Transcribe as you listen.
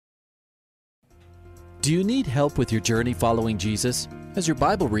Do you need help with your journey following Jesus? Has your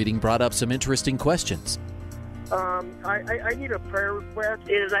Bible reading brought up some interesting questions? I need a prayer request.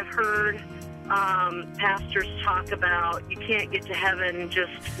 Is I've heard pastors talk about you can't get to heaven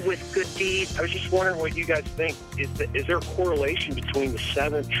just with good deeds. I was just wondering what you guys think. Is there a correlation between the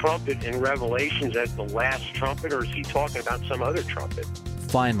seventh trumpet in Revelations as the last trumpet, or is he talking about some other trumpet?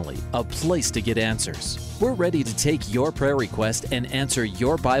 Finally, a place to get answers. We're ready to take your prayer request and answer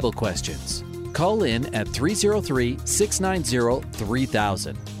your Bible questions. Call in at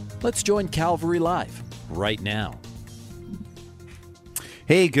 303-690-3000. Let's join Calvary Live right now.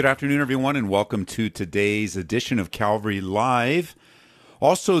 Hey, good afternoon, everyone, and welcome to today's edition of Calvary Live.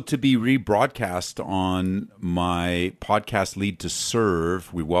 Also to be rebroadcast on my podcast, Lead to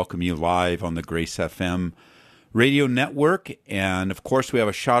Serve. We welcome you live on the Grace FM radio network. And, of course, we have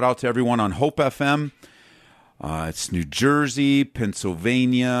a shout-out to everyone on Hope FM. It's New Jersey,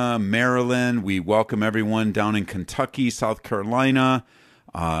 Pennsylvania, Maryland. We welcome everyone down in Kentucky, South Carolina,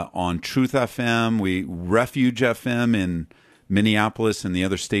 on Truth FM. Refuge FM in Minneapolis and the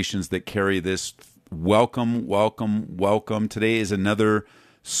other stations that carry this. Welcome, welcome, welcome. Today is another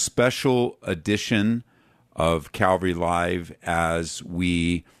special edition of Calvary Live as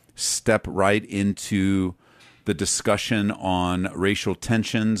we step right into the discussion on racial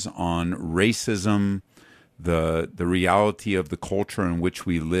tensions, on racism, the reality of the culture in which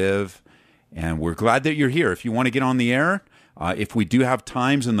we live. And we're glad that you're here. If you want to get on the air, if we do have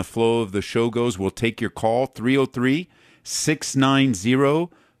times and the flow of the show goes, we'll take your call,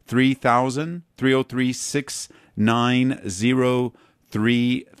 303-690-3000,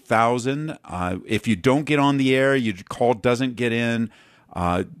 303-690-3000. If you don't get on the air, your call doesn't get in,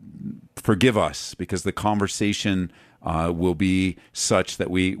 forgive us, because the conversation will be such that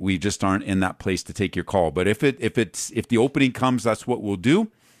we just aren't in that place to take your call. But if the opening comes, that's what we'll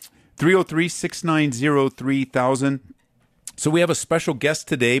do. 303-690-3000. So we have a special guest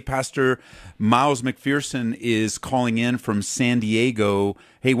today. Pastor Miles McPherson is calling in from San Diego.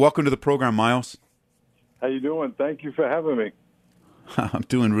 Hey, welcome to the program, Miles. How you doing? Thank you for having me. I'm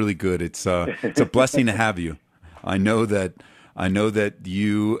doing really good. It's a blessing to have you. I know that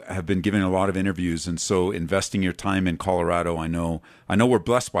you have been giving a lot of interviews, and so investing your time in Colorado, I know we're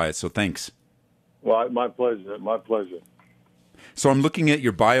blessed by it. So thanks. Well, my pleasure. My pleasure. So I'm looking at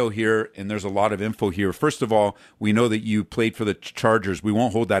your bio here, and there's a lot of info here. First of all, we know that you played for the Chargers. We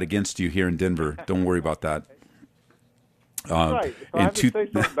won't hold that against you here in Denver. Don't worry about that. Right. So I have to say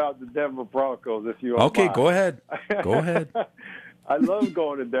something about the Denver Broncos, if you okay, mind. Go ahead. Go ahead. I love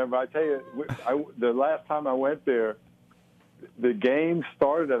going to Denver. I tell you, the last time I went there, the game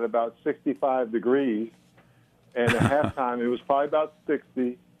started at about 65 degrees, and at halftime it was probably about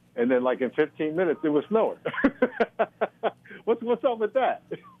 60, and then like in 15 minutes it was snowing. What's up with that?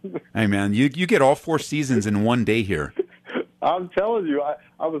 Hey, man, you get all four seasons in one day here. I'm telling you,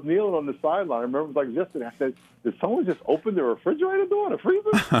 I was kneeling on the sideline. I remember it was like yesterday. I said, did someone just open the refrigerator door and the freezer?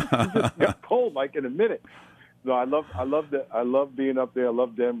 It just got cold like in a minute. No, I love being up there. I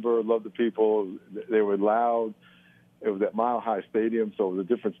love Denver. I love the people. They were loud. It was at Mile High Stadium, so it was a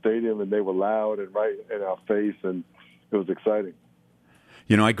different stadium, and they were loud and right in our face, and it was exciting.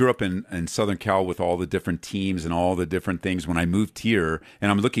 You know, I grew up in Southern Cal with all the different teams and all the different things. When I moved here, and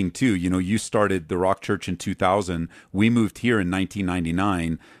I'm looking too, you know, you started the Rock Church in 2000. We moved here in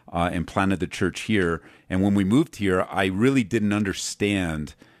 1999 and planted the church here. And when we moved here, I really didn't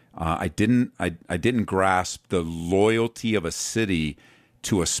understand. I didn't grasp the loyalty of a city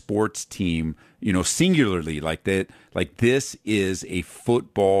to a sports team, you know, singularly like that. Like, this is a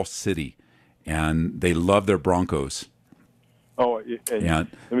football city, and they love their Broncos. Oh, and let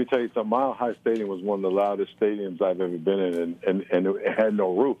me tell you something. Mile High Stadium was one of the loudest stadiums I've ever been in, and it had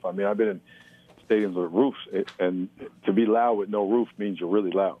no roof. I mean, I've been in stadiums with roofs, and to be loud with no roof means you're really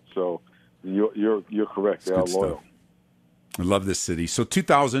loud. So you're correct. They are loyal. I love this city. So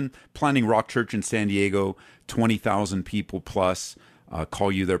 2000, planting Rock Church in San Diego, 20,000 people plus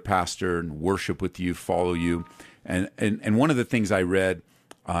call you their pastor and worship with you, follow you. And one of the things I read,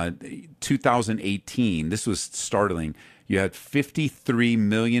 2018, this was startling. You had 53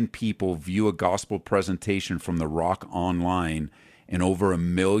 million people view a gospel presentation from The Rock online, and over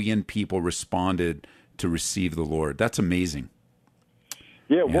 1 million people responded to receive the Lord. That's amazing.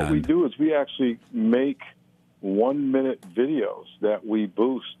 Yeah, what we do is we actually make 1-minute videos that we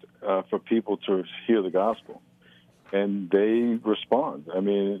boost for people to hear the gospel, and they respond. I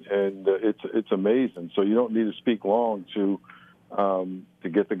mean, and it's amazing. So you don't need to speak long to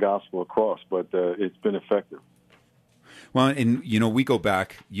get the gospel across, but it's been effective. Well, and we go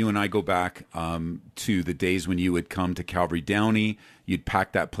back. You and I go back to the days when you would come to Calvary Downey. You'd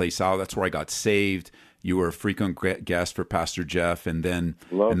pack that place out. That's where I got saved. You were a frequent guest for Pastor Jeff, and then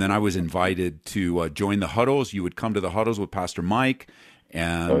I was invited to join the huddles. You would come to the huddles with Pastor Mike,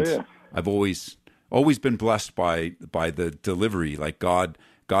 and I've always been blessed by the delivery. Like God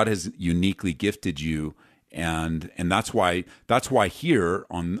has uniquely gifted you, and that's why here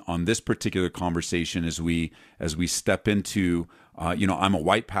on this particular conversation as we step into I'm a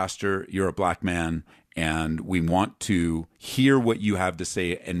white pastor, you're a black man, and we want to hear what you have to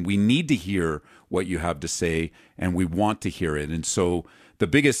say, and we need to hear what you have to say, and we want to hear it. And so the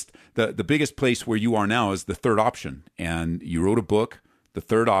biggest place where you are now is the third option, and you wrote a book, The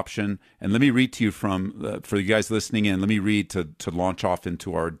Third Option. And let me read to you from for you guys listening in. Let me read to launch off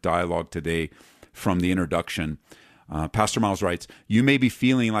into our dialogue today from the introduction. Pastor Miles writes, "You may be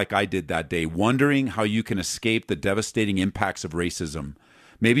feeling like I did that day, wondering how you can escape the devastating impacts of racism.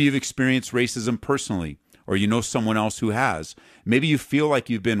 Maybe you've experienced racism personally, or you know someone else who has. Maybe you feel like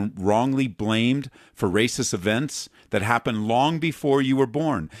you've been wrongly blamed for racist events that happened long before you were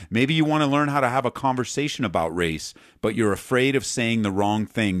born. Maybe you want to learn how to have a conversation about race, but you're afraid of saying the wrong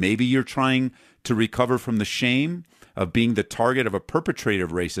thing. Maybe you're trying to recover from the shame of being the target of a perpetrator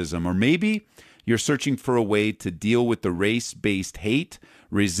of racism, or maybe you're searching for a way to deal with the race-based hate,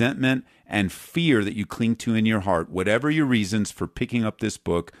 resentment, and fear that you cling to in your heart. Whatever your reasons for picking up this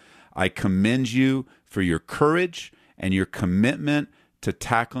book, I commend you for your courage and your commitment to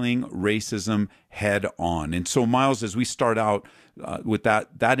tackling racism head on." And so, Miles, as we start out with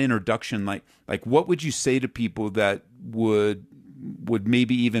that introduction, like what would you say to people that would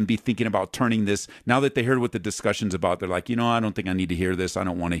maybe even be thinking about turning this, now that they heard what the discussion's about, they're like, I don't think I need to hear this. I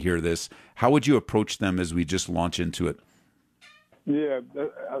don't want to hear this. How would you approach them as we just launch into it? Yeah,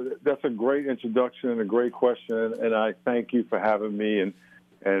 that's a great introduction and a great question, and I thank you for having me and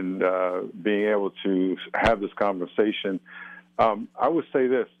being able to have this conversation. I would say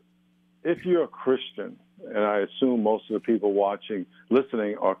this: if you're a Christian, and I assume most of the people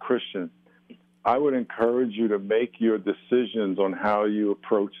listening are Christian, I would encourage you to make your decisions on how you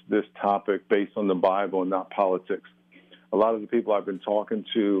approach this topic based on the Bible and not politics. A lot of the people I've been talking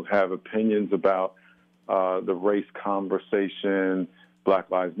to have opinions about the race conversation, Black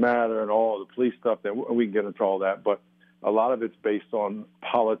Lives Matter, and all the police stuff, that we can get into all that, but a lot of it's based on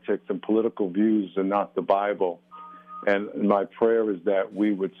politics and political views and not the Bible. And my prayer is that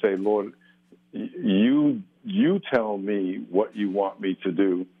we would say, Lord, you tell me what you want me to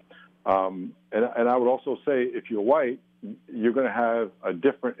do. And I would also say, if you're white, you're going to have a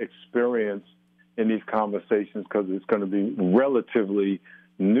different experience in these conversations because it's going to be relatively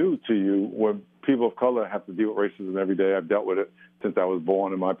new to you, when people of color have to deal with racism every day. I've dealt with it since I was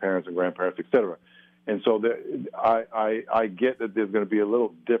born, and my parents and grandparents, et cetera. And so I get that there's going to be a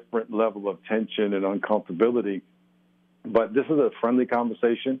little different level of tension and uncomfortability, but this is a friendly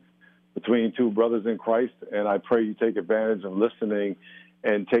conversation between two brothers in Christ, and I pray you take advantage of listening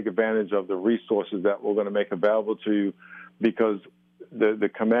and take advantage of the resources that we're going to make available to you, because the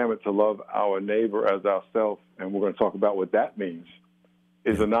commandment to love our neighbor as ourselves, and we're going to talk about what that means,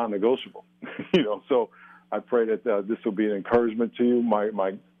 is a non-negotiable. So I pray that this will be an encouragement to you.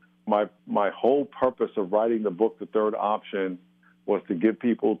 My whole purpose of writing the book, The Third Option, was to give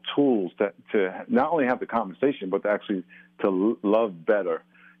people tools to not only have the conversation, but actually to love better.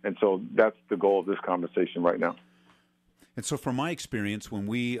 And so that's the goal of this conversation right now. And so from my experience, when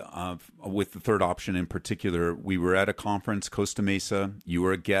we, with The Third Option in particular, we were at a conference, Costa Mesa, you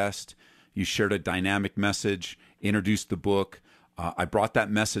were a guest, you shared a dynamic message, introduced the book. I brought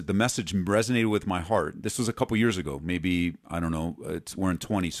that message. The message resonated with my heart. This was a couple years ago, maybe, I don't know, we're in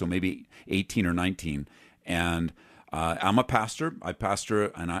 20, so maybe 18 or 19. And I'm a pastor. I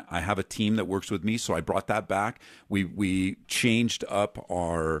pastor, and I have a team that works with me, so I brought that back. We changed up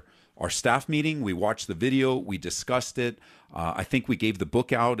our staff meeting. We watched the video. We discussed it. I think we gave the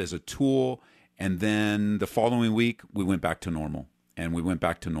book out as a tool. And then the following week, we went back to normal. And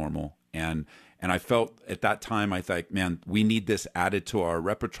I felt at that time, I thought, man, we need this added to our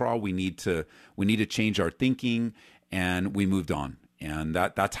repertoire. We need to change our thinking, and we moved on. And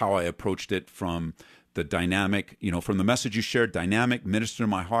that's how I approached it, from the dynamic, from the message you shared, dynamic, ministered to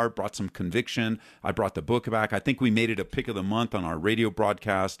my heart, brought some conviction. I brought the book back. I think we made it a pick of the month on our radio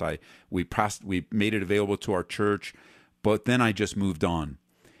broadcast. We made it available to our church, but then I just moved on.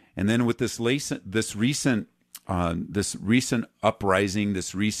 And then with this recent uprising,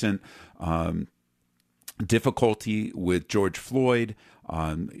 this recent difficulty with George Floyd,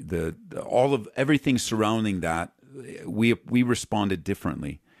 all of everything surrounding that, we responded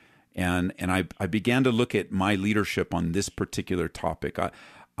differently. And I began to look at my leadership on this particular topic.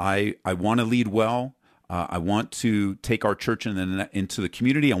 I want to lead well. I want to take our church into the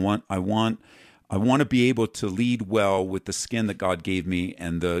community. I want to be able to lead well with the skin that God gave me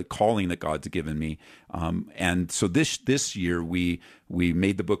and the calling that God's given me. And so this year we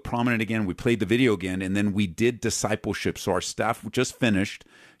made the book prominent again. We played the video again, and then we did discipleship. So our staff just finished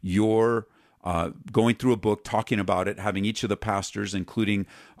going through a book, talking about it, having each of the pastors, including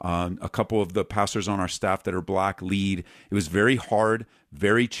a couple of the pastors on our staff that are Black, lead. It was very hard,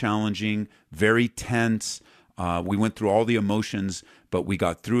 very challenging, very tense. We went through all the emotions, but we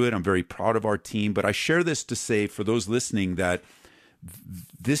got through it. I'm very proud of our team. But I share this to say, for those listening, that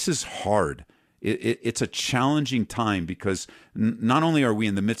this is hard. It's a challenging time because not only are we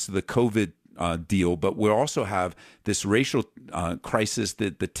in the midst of the COVID deal, but we also have this racial crisis,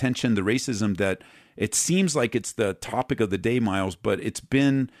 the tension, the racism that it seems like it's the topic of the day, Miles, but it's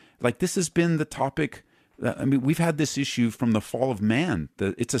been like this has been the topic. I mean, we've had this issue from the fall of man.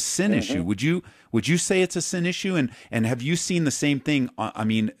 It's a sin issue. Would you say it's a sin issue? And have you seen the same thing? I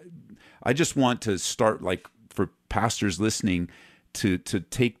mean, I just want to start, like, for pastors listening, to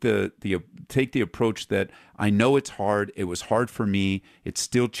take the approach that I know it's hard. It was hard for me. It's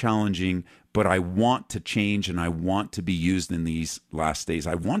still challenging, but I want to change and I want to be used in these last days.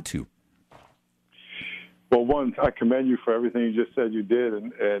 I want to. Well, one, I commend you for everything you just said you did,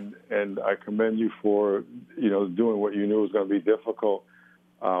 and I commend you for doing what you knew was going to be difficult.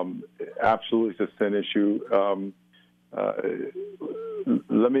 Absolutely, it's a sin issue.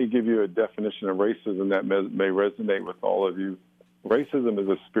 Let me give you a definition of racism that may resonate with all of you. Racism is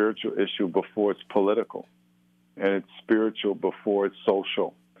a spiritual issue before it's political, and it's spiritual before it's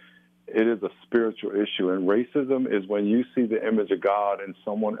social. It is a spiritual issue, and racism is when you see the image of God in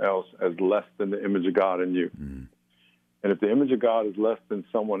someone else as less than the image of God in you. Mm. And if the image of God is less than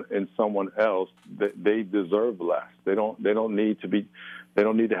someone else, they deserve less. They don't need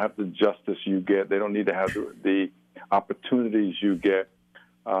to have the justice you get. They don't need to have the opportunities you get,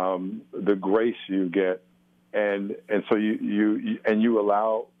 the grace you get. And so you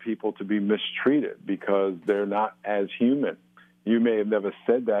allow people to be mistreated because they're not as human. You may have never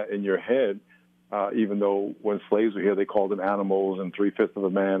said that in your head, even though when slaves were here, they called them animals and 3/5 of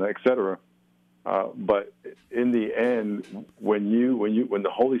a man, et cetera. But in the end, when the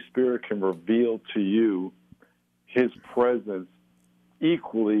Holy Spirit can reveal to you His presence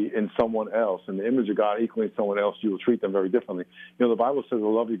equally in someone else, and the image of God equally in someone else, you will treat them very differently. The Bible says,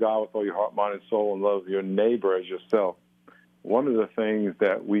 love your God with all your heart, mind, and soul, and love your neighbor as yourself. One of the things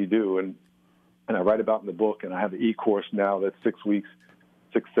that we do, and I write about in the book, and I have an e-course now that's 6 weeks,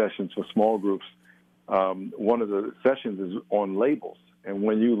 6 sessions for small groups. One of the sessions is on labels. And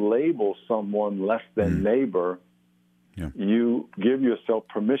when you label someone less than neighbor, you give yourself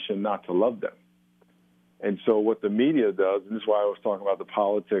permission not to love them. And so what the media does, and this is why I was talking about the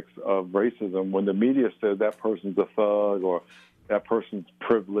politics of racism, when the media says that person's a thug or that person's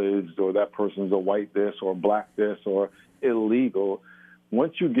privileged or that person's a white this or black this or illegal,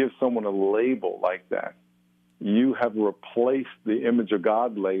 once you give someone a label like that, you have replaced the image of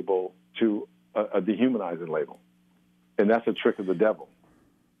God label to a dehumanizing label. And that's a trick of the devil.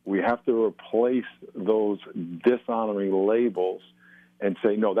 We have to replace those dishonoring labels and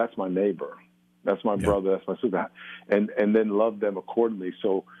say, no, that's my neighbor. That's my brother. That's my sister. And then love them accordingly.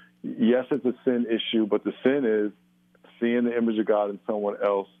 So, yes, it's a sin issue, but the sin is seeing the image of God in someone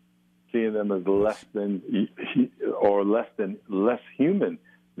else, seeing them as less human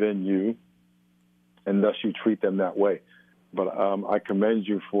than you, and thus you treat them that way. But I commend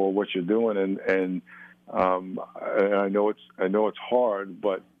you for what you're doing, and I know it's hard,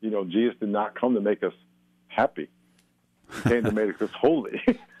 but Jesus did not come to make us happy; He came to make us holy.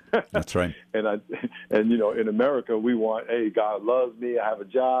 That's right. And in America, we want, hey, God loves me. I have a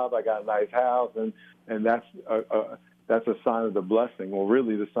job. I got a nice house, and that's a sign of the blessing. Well,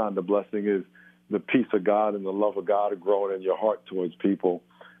 really, the sign of the blessing is the peace of God and the love of God growing in your heart towards people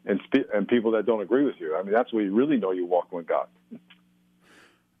and people that don't agree with you. I mean, that's where you really know you're walking with God.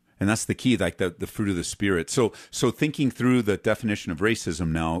 And that's the key, like the fruit of the Spirit. So thinking through the definition of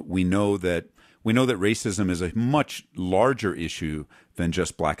racism now, we know that racism is a much larger issue than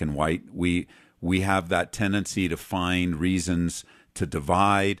just black and white. We have that tendency to find reasons to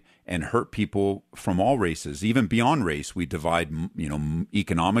divide and hurt people from all races, even beyond race. We divide,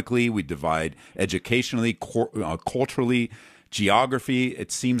 economically, we divide educationally, culturally, geography. It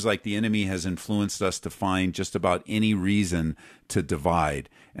seems like the enemy has influenced us to find just about any reason to divide.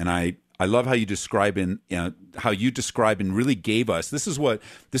 And I I love how you describe and really gave us. This was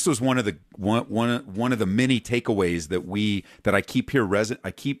one of the many takeaways that I keep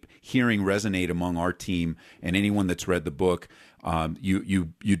hearing resonate among our team and anyone that's read the book.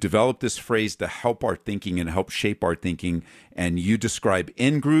 You developed this phrase to help our thinking and help shape our thinking, and you describe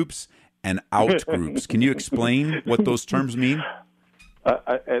in groups and out groups. Can you explain what those terms mean?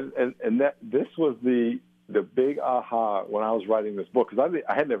 This was the big aha when I was writing this book, because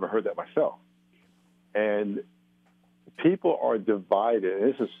I had never heard that myself. And people are divided,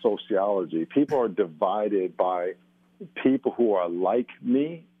 and this is sociology. People are divided by people who are like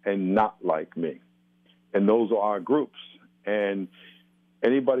me and not like me. And those are our groups. And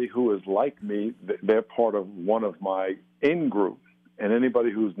anybody who is like me, they're part of one of my in group. And anybody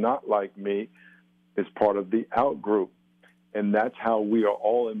who's not like me is part of the out group. And that's how we are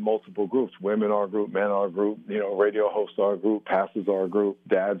all in multiple groups. Women are a group, men are a group, radio hosts are a group, pastors are a group,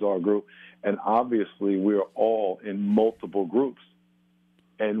 dads are a group. And obviously we are all in multiple groups.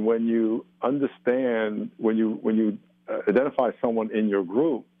 And when you understand, when you identify someone in your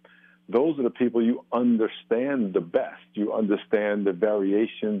group, those are the people you understand the best. You understand the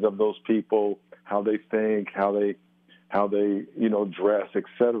variations of those people, how they think, how they dress,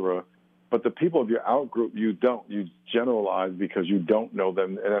 etc. But the people of your out group, you don't. You generalize because you don't know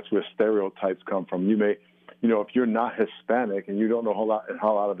them, and that's where stereotypes come from. You may, if you're not Hispanic and you don't know a whole lot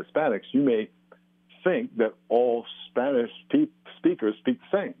of Hispanics, you may think that all Spanish speakers speak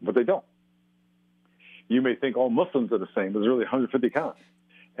the same, but they don't. You may think all Muslims are the same, but there's really 150 kinds.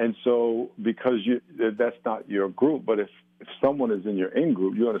 And so because that's not your group, but if someone is in your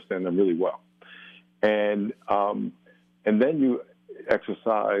in-group, you understand them really well. And then you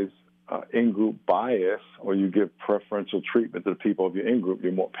exercise in-group bias, or you give preferential treatment to the people of your in-group.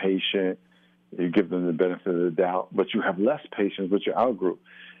 You're more patient. You give them the benefit of the doubt, but you have less patience with your out-group.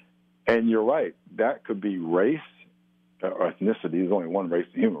 And you're right. That could be race or ethnicity. There's only one race,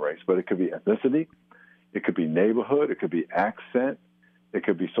 the human race, but it could be ethnicity. It could be neighborhood. It could be accent. It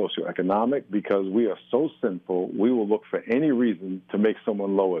could be socioeconomic, because we are so sinful, we will look for any reason to make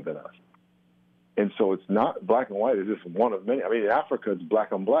someone lower than us. And so it's not black and white. It's just one of many. I mean, in Africa, it's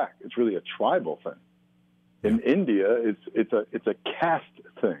black on black. It's really a tribal thing. In India, it's a caste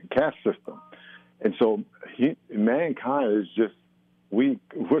thing, caste system. And so mankind is just, we're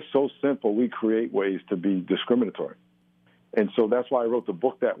so simple, we create ways to be discriminatory. And so that's why I wrote the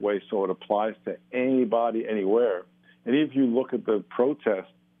book that way, so it applies to anybody, anywhere. And if you look at the protests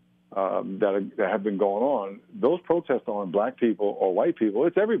that have been going on, those protests aren't black people or white people.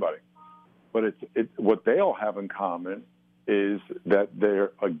 It's everybody. But what they all have in common is that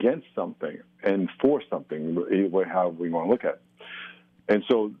they're against something and for something, however we want to look at it. And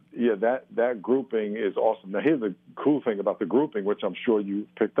so, that grouping is awesome. Now, here's the cool thing about the grouping, which I'm sure you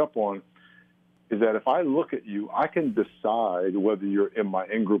picked up on, is that if I look at you, I can decide whether you're in my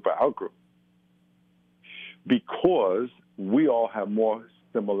in-group or out-group, because we all have more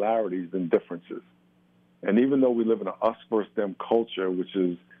similarities than differences. And even though we live in an us versus them culture, which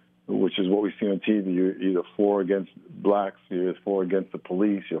is what we see on TV, you're either for or against blacks, you're for or against the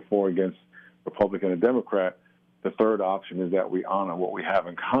police, you're for or against Republican and Democrat, the third option is that we honor what we have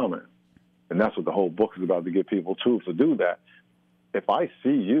in common. And that's what the whole book is about, to give people tools to do that. If I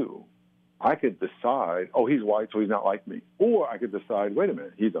see you, I could decide, oh, he's white, so he's not like me. Or I could decide, wait a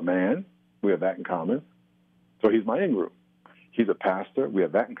minute, he's a man, we have that in common, so he's my in-group. He's a pastor, we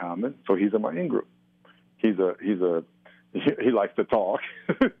have that in common, so he's in my in-group. He likes to talk,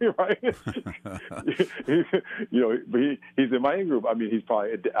 right? But he's in my in-group. I mean, he's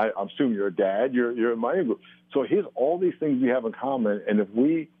probably, I'm assuming you're a dad, you're in my in-group. So here's all these things we have in common, and if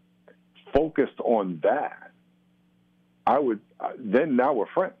we focused on that, then now we're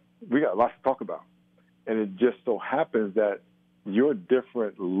friends. We got lots to talk about. And it just so happens that your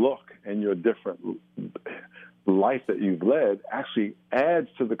different look and your different life that you've led actually adds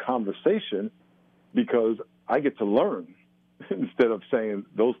to the conversation, because I get to learn instead of saying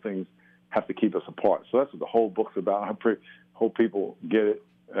those things have to keep us apart. So that's what the whole book's about. I hope people get it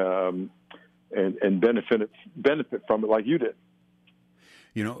and benefit from it like you did.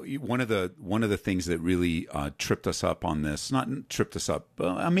 One of the things that really tripped us up on this, not tripped us up,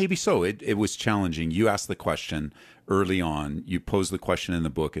 maybe so. It was challenging. You asked the question early on. You posed the question in the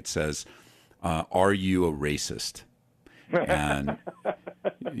book. It says, "Are you a racist?" And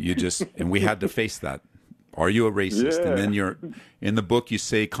we had to face that. Are you a racist? Yeah. And then in the book you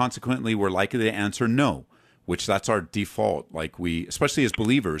say, consequently, we're likely to answer no, which that's our default. Like especially as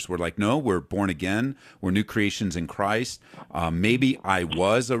believers, we're like, no, we're born again. We're new creations in Christ. Maybe I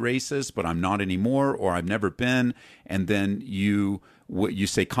was a racist, but I'm not anymore, or I've never been. And then what you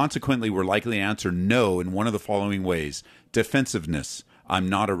say, consequently, we're likely to answer no in one of the following ways. Defensiveness. I'm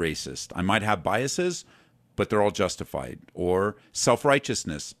not a racist. I might have biases, but they're all justified. Or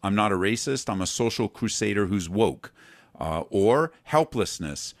self-righteousness. I'm not a racist. I'm a social crusader who's woke. Or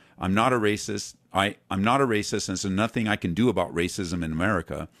helplessness. I'm not a racist. I'm not a racist, and there's nothing I can do about racism in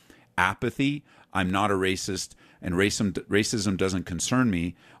America. Apathy. I'm not a racist, and racism doesn't concern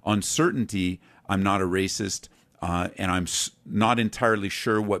me. Uncertainty. I'm not a racist, and I'm not entirely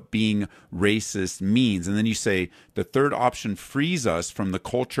sure what being racist means. And then you say the third option frees us from the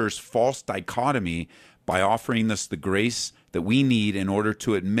culture's false dichotomy by offering us the grace that we need in order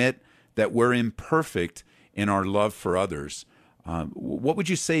to admit that we're imperfect in our love for others. What would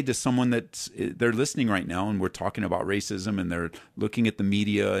you say to someone they're listening right now, and we're talking about racism, and they're looking at the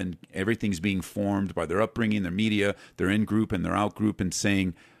media, and everything's being formed by their upbringing, their media, their in group and their out group, and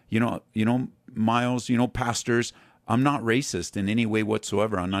saying, you know, Miles, pastors, I'm not racist in any way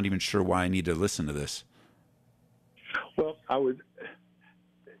whatsoever. I'm not even sure why I need to listen to this. Well, I would,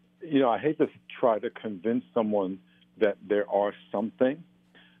 I hate to try to convince someone that there are something,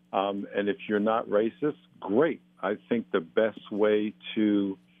 and if you're not racist, great. I think the best way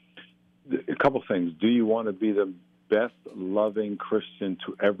a couple things. Do you want to be the best loving Christian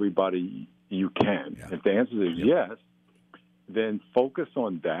to everybody you can? Yeah. If the answer is yes, then focus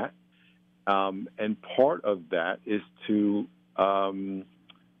on that. And part of that is to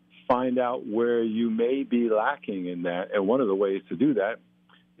find out where you may be lacking in that. And one of the ways to do that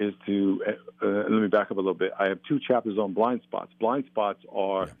is let me back up a little bit. I have 2 chapters on blind spots. Blind spots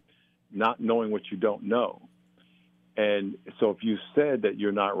are not knowing what you don't know. And so if you said that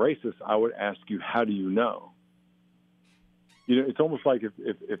you're not racist, I would ask you, how do you know? It's almost like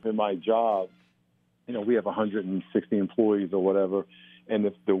if in my job, we have 160 employees or whatever, and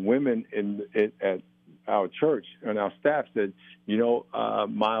if the women at our church and our staff said,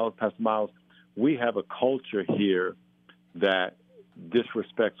 Miles, Pastor Miles, we have a culture here that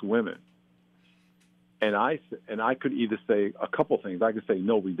disrespects women. And I could either say a couple things. I could say,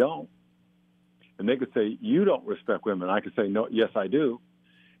 no, we don't. And they could say, you don't respect women. I could say, no, yes, I do.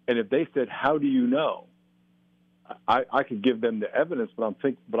 And if they said, how do you know? I could give them the evidence,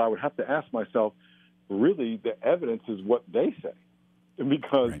 but I would have to ask myself, really, the evidence is what they say.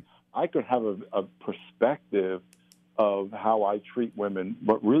 Because I could have a perspective of how I treat women,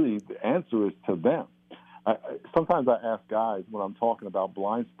 but really the answer is to them. Sometimes I ask guys when I'm talking about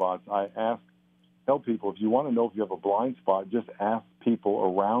blind spots, tell people, if you want to know if you have a blind spot, just ask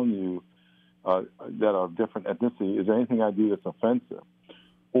people around you that are different ethnicity, is there anything I do that's offensive?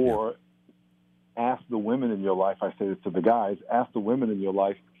 Or ask the women in your life, I say this to the guys, ask the women in your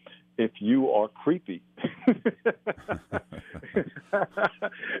life if you are creepy. Hey,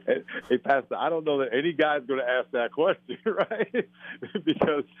 Pastor, I don't know that any guy's going to ask that question, right?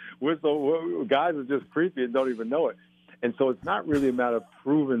 Because guys are just creepy and don't even know it. And so it's not really a matter of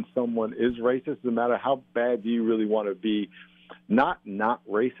proving someone is racist. It's a matter of how bad do you really want to be not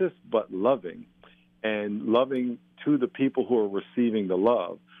racist, but loving, and loving to the people who are receiving the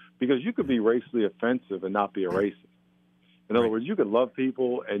love. Because you could be racially offensive and not be a racist. In other words, you could love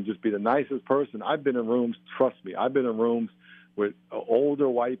people and just be the nicest person. I've been in rooms, trust me, I've been in rooms with older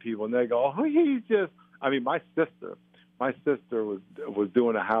white people, and they go, oh, he's just, my sister was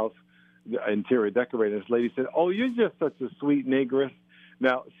doing a house, interior decorating. This lady said, oh, you're just such a sweet negress.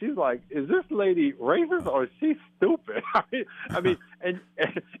 Now, she's like, is this lady racist or is she stupid? And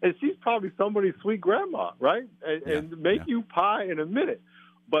she's probably somebody's sweet grandma, right? And make you pie in a minute.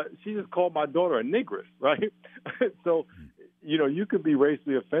 But she just called my daughter a negress, right? So, you could be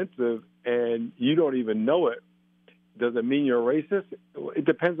racially offensive and you don't even know it. Does it mean you're racist? It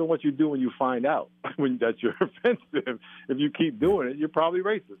depends on what you do when you find out that you're offensive. If you keep doing it, you're probably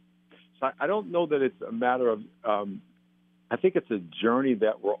racist. So I don't know that it's a matter of I think it's a journey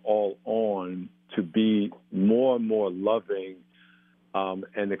that we're all on to be more and more loving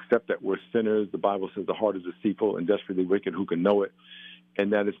and accept that we're sinners. The Bible says the heart is deceitful and desperately wicked, who can know it?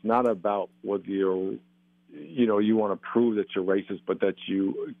 And that it's not about whether you want to prove that you're racist, but that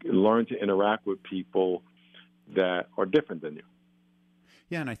you learn to interact with people that are different than you.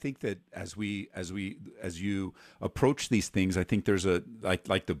 Yeah, and I think that as you approach these things, I think there's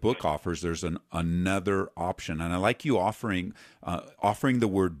like the book offers, there's another option, and I like you offering the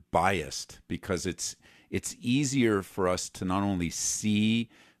word biased, because it's easier for us to not only see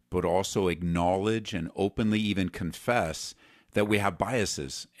but also acknowledge and openly even confess that we have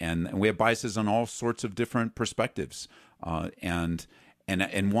biases, and we have biases on all sorts of different perspectives, and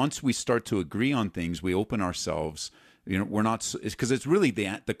once we start to agree on things, we open ourselves. We're not, because it's really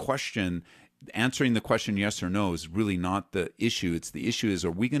the question answering the question yes or no is really not the issue. It's the issue is,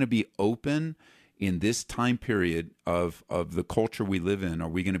 are we going to be open in this time period of the culture we live in? Are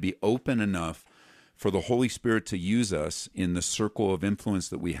we going to be open enough for the Holy Spirit to use us in the circle of influence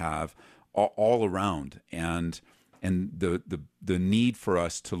that we have all around, and the need for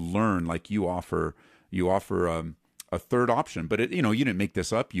us to learn, like you offer a third option. But you didn't make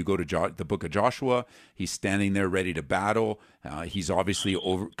this up. You go to the book of Joshua. He's standing there ready to battle. He's obviously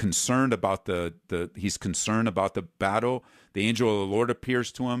concerned about he's concerned about the battle. The angel of the Lord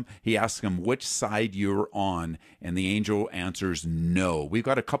appears to him. He asks him which side you're on, and the angel answers no. We've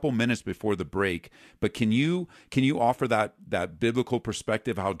got a couple minutes before the break, but can you offer that biblical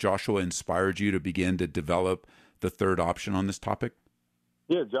perspective, how Joshua inspired you to begin to develop the third option on this topic?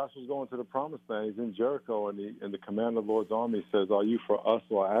 Yeah, Joshua's going to the promised land. He's in Jericho, and the commander of the Lord's army says, "Are you for us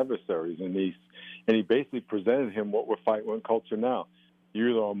or our adversaries?" And he basically presented him what we're fighting in culture now.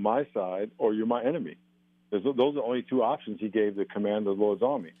 You're either on my side or you're my enemy. Those are the only two options he gave the commander of the Lord's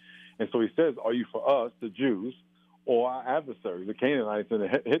army. And so he says, "Are you for us, the Jews, or our adversaries, the Canaanites and the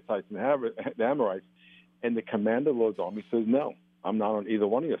Hittites and the Amorites?" And the commander of the Lord's army says, "No, I'm not on either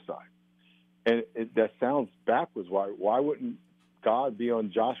one of your side." And that sounds backwards. Why wouldn't God be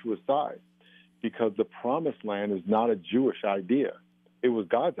on Joshua's side? Because the promised land is not a Jewish idea. It was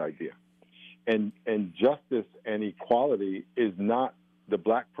God's idea. And justice and equality is not the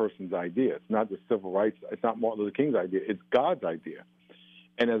black person's idea. It's not the civil rights. It's not Martin Luther King's idea. It's God's idea.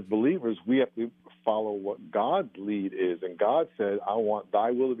 And as believers, we have to follow what God's lead is. And God said, "I want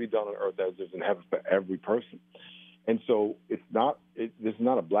thy will to be done on earth as it is in heaven for every person." And so this is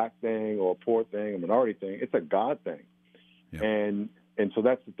not a black thing or a poor thing, a minority thing. It's a God thing. Yeah. And so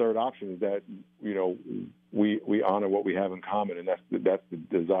that's the third option, is that, we honor what we have in common, and that's the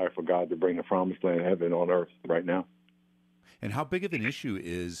desire for God to bring the promised land, heaven on earth right now. And how big of an issue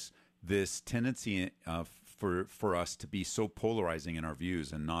is this tendency for us to be so polarizing in our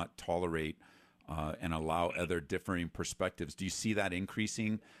views and not tolerate and allow other differing perspectives? Do you see that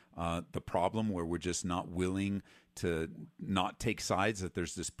increasing the problem where we're just not willing to not take sides, that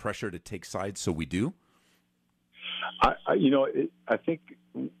there's this pressure to take sides, so we do? I think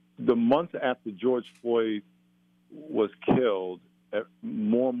the month after George Floyd was killed,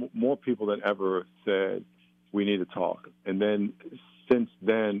 more people than ever said, we need to talk. And then since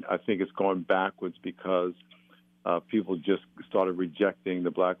then, I think it's gone backwards because people just started rejecting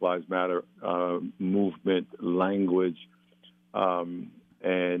the Black Lives Matter movement language, and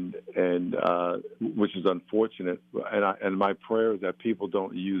which is unfortunate. And my prayer is that people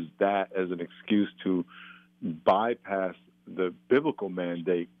don't use that as an excuse to bypass the biblical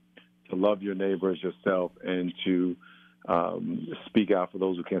mandate to love your neighbor as yourself and to speak out for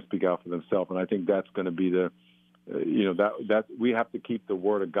those who can't speak out for themselves. And I think that's going to be that we have to keep the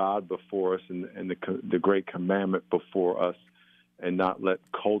word of God before us and the great commandment before us, and not let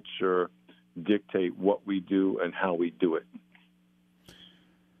culture dictate what we do and how we do it.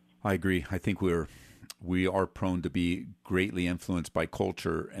 I agree. I think we are prone to be greatly influenced by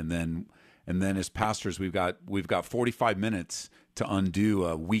culture, and then as pastors, we've got 45 minutes to undo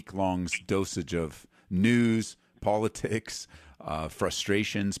a week-long dosage of news, politics,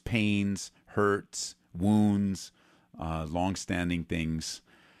 frustrations, pains, hurts, wounds, long-standing things.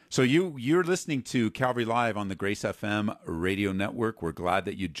 So you're listening to Calvary Live on the Grace FM radio network. We're glad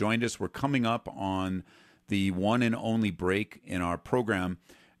that you joined us. We're coming up on the one and only break in our program.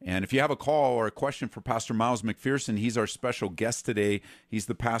 And if you have a call or a question for Pastor Miles McPherson, he's our special guest today. He's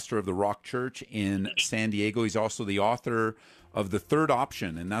the pastor of the Rock Church in San Diego. He's also the author of The Third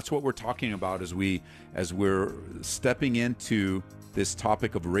Option, and that's what we're talking about as we're stepping into this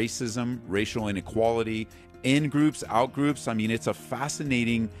topic of racism, racial inequality, in groups, out groups. I mean, it's a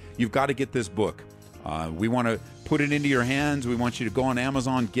fascinating. You've got to get this book. We want to put it into your hands. We want you to go on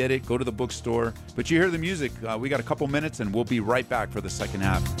Amazon, get it, go to the bookstore. But you hear the music. We got a couple minutes, and we'll be right back for the second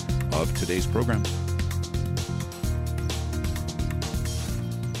half of today's program.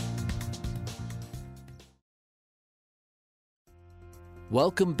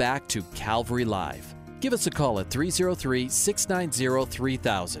 Welcome back to Calvary Live. Give us a call at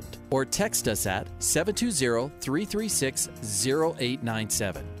 303-690-3000 or text us at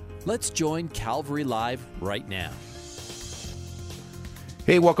 720-336-0897. Let's join Calvary Live right now.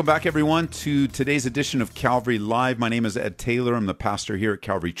 Hey, welcome back, everyone, to today's edition of Calvary Live. My name is Ed Taylor. I'm the pastor here at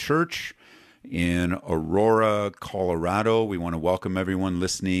Calvary Church in Aurora, Colorado. We want to welcome everyone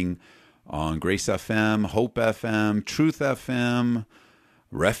listening on Grace FM, Hope FM, Truth FM,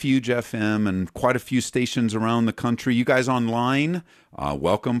 Refuge FM, and quite a few stations around the country. You guys online,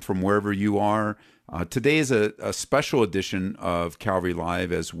 welcome from wherever you are. Today is a special edition of Calvary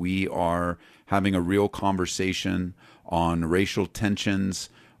Live as we are having a real conversation on racial tensions.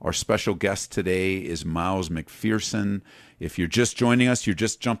 Our special guest today is Miles McPherson. If you're just joining us, you're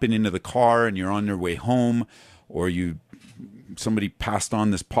just jumping into the car and you're on your way home, or somebody passed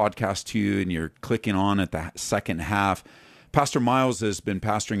on this podcast to you and you're clicking on at the second half. Pastor Miles has been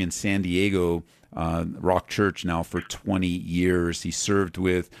pastoring in San Diego, Rock Church now for 20 years. He served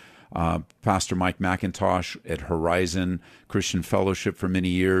with Pastor Mike McIntosh at Horizon Christian Fellowship for many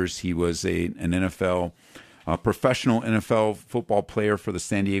years. He was an NFL, professional NFL football player for the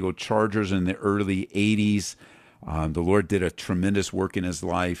San Diego Chargers in the early 80s. The Lord did a tremendous work in his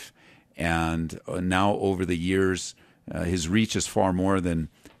life, and now over the years, his reach is far more than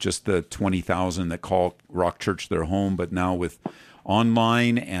just the 20,000 that call Rock Church their home, but now with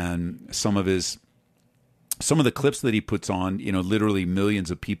online and some of the clips that he puts on, literally millions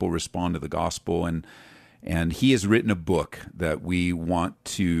of people respond to the gospel, and he has written a book that we want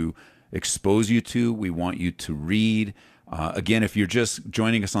to expose you to. We want you to read. Again, if you're just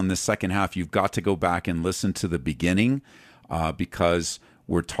joining us on this second half, you've got to go back and listen to the beginning because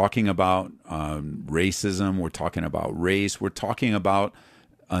we're talking about racism. We're talking about race. We're talking about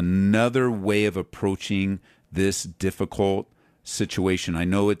another way of approaching this difficult situation. I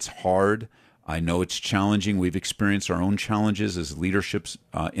know it's hard. I know it's challenging. We've experienced our own challenges as leaderships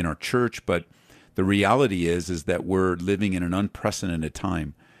in our church, but the reality is that we're living in an unprecedented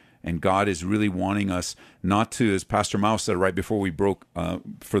time. And God is really wanting us not to, as Pastor Miles said right before we broke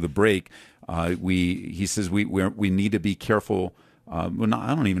for the break, he says we need to be careful. I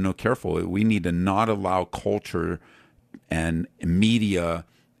don't even know careful. We need to not allow culture and media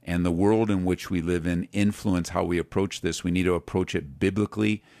and the world in which we live in influence how we approach this. We need to approach it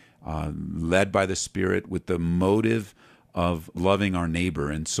biblically, led by the Spirit, with the motive of loving our neighbor.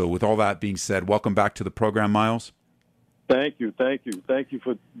 And so with all that being said, welcome back to the program, Miles. Thank you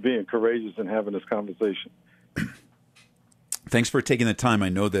for being courageous and having this conversation. Thanks for taking the time. I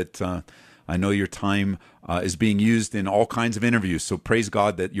know that your time is being used in all kinds of interviews. So praise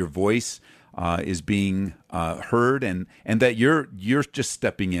God that your voice is being heard, and that you're just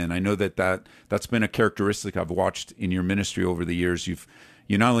stepping in. I know that's been a characteristic I've watched in your ministry over the years. You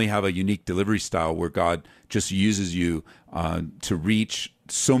not only have a unique delivery style where God just uses you to reach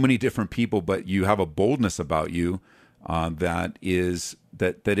so many different people, but you have a boldness about you that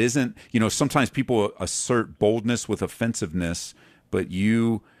isn't, sometimes people assert boldness with offensiveness, but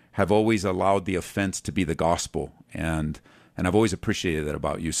you have always allowed the offense to be the gospel. And I've always appreciated that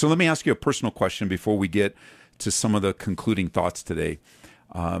about you. So let me ask you a personal question before we get to some of the concluding thoughts today.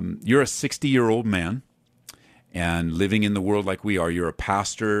 You're a 60-year-old man and living in the world like we are. You're a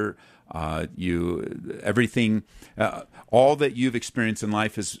pastor. Everything, all that you've experienced in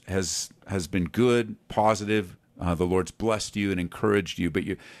life has been good, positive. The Lord's blessed you and encouraged you. But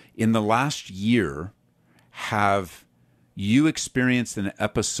in the last year, have you experienced an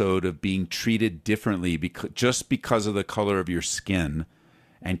episode of being treated differently just because of the color of your skin?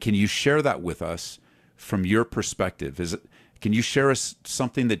 And can you share that with us from your perspective? Can you share us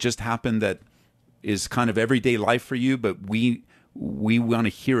something that just happened that is kind of everyday life for you, but we want to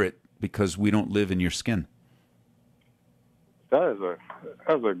hear it because we don't live in your skin? That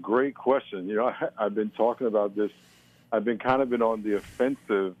is a great question. I've been talking about this. I've been on the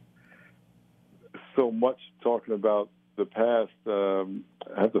offensive so much, talking about the past. I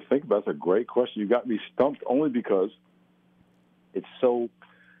have to think about it. That's a great question. You got me stumped only because it's so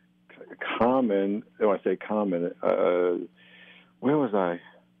common. When I say common, where was I?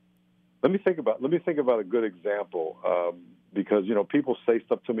 Let me think about a good example because people say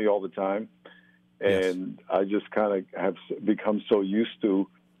stuff to me all the time. And yes. I just kind of have become so used to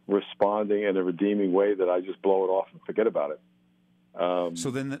responding in a redeeming way that I just blow it off and forget about it. I'll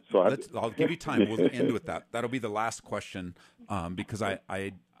give you time. We'll end with that. That'll be the last question because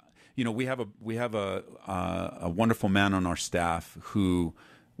we have a wonderful man on our staff who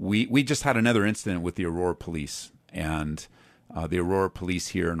we just had another incident with the Aurora Police, and the Aurora Police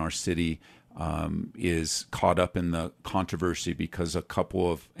here in our city is caught up in the controversy because a couple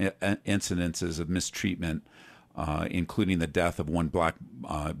of incidences of mistreatment, including the death of one black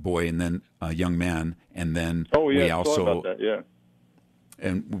boy and then a young man, and then we also about that, yeah.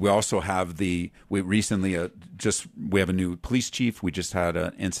 and we also have we recently we have a new police chief. We just had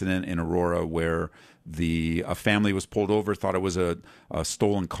an incident in Aurora where a family was pulled over, thought it was a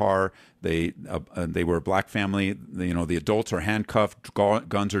stolen car. They were a black family. The adults are handcuffed,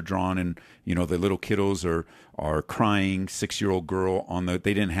 guns are drawn, and the little kiddos are crying. 6-year-old girl they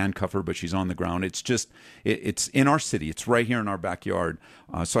didn't handcuff her, but she's on the ground. It's just it's in our city. It's right here in our backyard.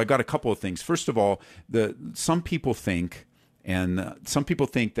 So I got a couple of things. First of all, some people think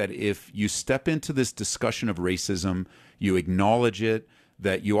that if you step into this discussion of racism, you acknowledge it,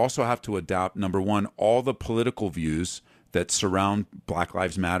 that you also have to adopt, number one, all the political views that surround Black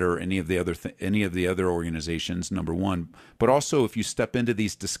Lives Matter or any of the other organizations, number one. But also, if you step into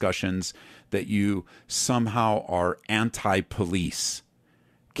these discussions, that you somehow are anti-police.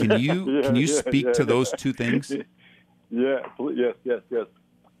 Can you speak to those two things? Yes.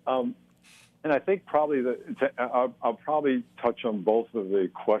 And I think probably I'll probably touch on both of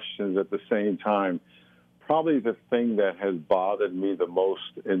the questions at the same time. Probably the thing that has bothered me the most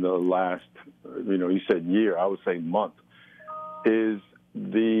in the last, you said year, I would say month, is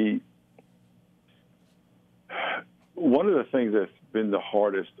one of the things that's been the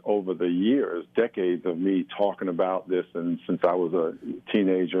hardest over the years, decades of me talking about this, and since I was a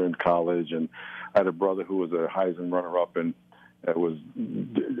teenager in college, and I had a brother who was a Heisman runner-up, and was,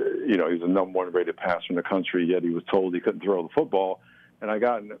 he was the number one rated passer in the country, yet he was told he couldn't throw the football. And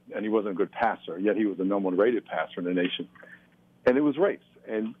he wasn't a good passer, yet he was the number one rated passer in the nation. And it was race.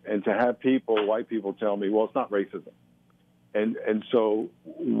 And to have white people tell me, well, it's not racism. And so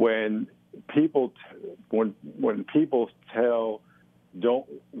when people don't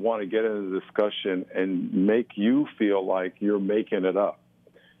want to get into the discussion and make you feel like you're making it up,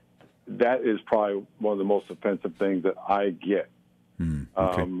 that is probably one of the most offensive things that I get.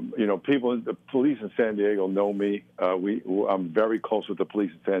 Okay. People, the police in San Diego know me. I'm very close with the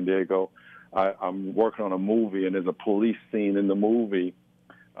police in San Diego. I'm working on a movie, and there's a police scene in the movie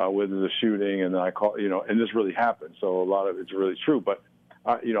where there's a shooting, and I call, and this really happened. So a lot of it's really true. But,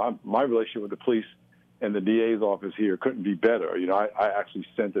 my relationship with the police and the DA's office here couldn't be better. I actually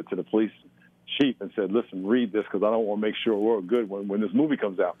sent it to the police chief and said, listen, read this because I don't want to make sure we're good when this movie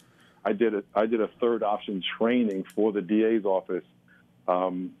comes out. I did a third option training for the DA's office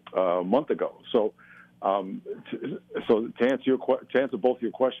a month ago. So, to answer both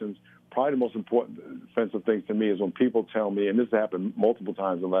your questions, probably the most important offensive thing to me is when people tell me, and this happened multiple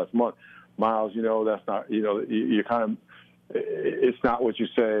times in the last month, Miles, that's not, you kind of, it's not what you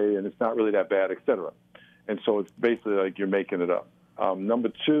say, and it's not really that bad, et cetera. And so it's basically like you're making it up.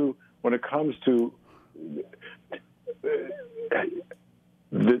 Number two, when it comes to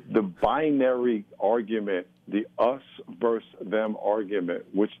the binary argument, the us versus them argument,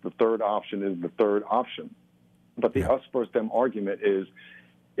 which the third option is the third option. But the us versus them argument is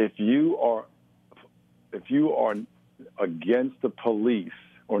if you are against the police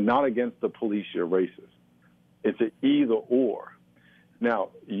or not against the police, you're racist. It's an either or. Now,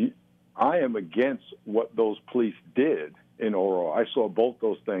 I am against what those police did in Aurora. I saw both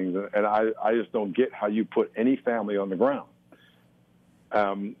those things, and I just don't get how you put any family on the ground.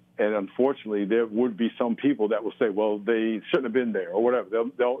 And unfortunately, there would be some people that will say, "Well, they shouldn't have been there," or whatever.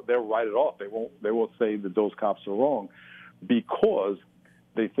 They'll write it off. They won't say that those cops are wrong, because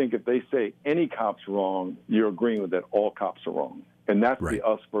they think if they say any cop's wrong, you're agreeing with that all cops are wrong, and that's right. The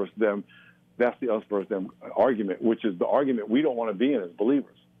us versus them. That's the us versus them argument, which is the argument we don't want to be in as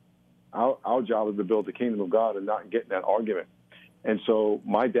believers. Our job is to build the kingdom of God and not get in that argument. And so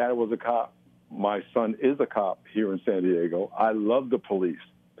my dad was a cop. My son is a cop here in San Diego. I love the police,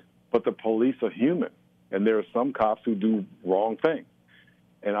 but the police are human, and there are some cops who do wrong things.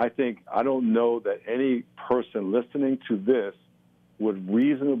 And I don't know that any person listening to this would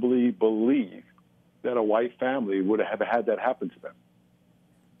reasonably believe that a white family would have had that happen to them.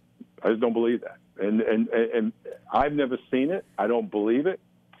 I just don't believe that. And I've never seen it. I don't believe it.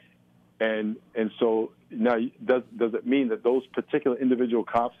 And so now, does it mean that those particular individual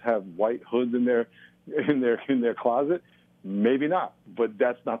cops have white hoods in their closet? Maybe not, but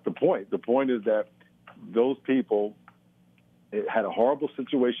that's not the point. The point is that those people, it had a horrible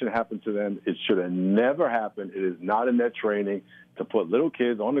situation happen to them. It should have never happened. It is not in their training to put little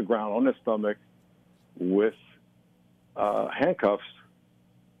kids on the ground on their stomach with handcuffs.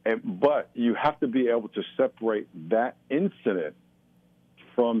 But you have to be able to separate that incident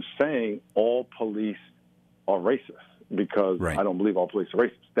from saying all police are racist, because right. I don't believe all police are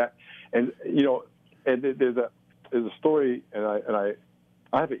racist. And there's a story, and I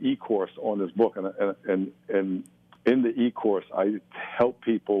have an e-course on this book, and in the e-course I help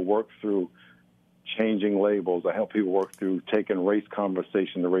people work through changing labels. I help people work through taking race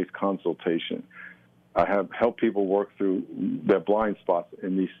conversation to race consultation. I have helped people work through their blind spots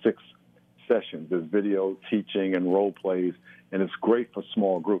in these 6 sessions. There's video, teaching, and role plays, and it's great for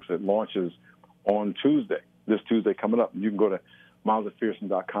small groups. It launches on this Tuesday coming up. You can go to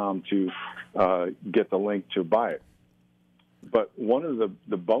milesmcpherson.com to get the link to buy it. But one of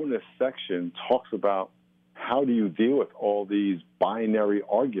the bonus section talks about how do you deal with all these binary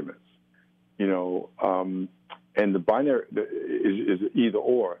arguments, and the binary is either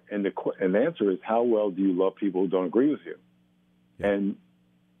or, and the answer is how well do you love people who don't agree with you, and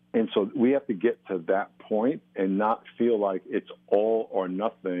so we have to get to that point and not feel like it's all or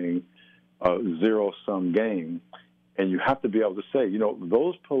nothing, a zero-sum game, and you have to be able to say,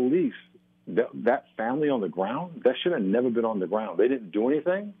 those police, that family on the ground, that should have never been on the ground. They didn't do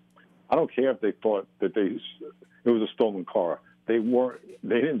anything. I don't care if they thought that it was a stolen car. They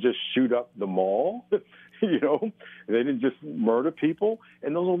didn't just shoot up the mall, they didn't just murder people.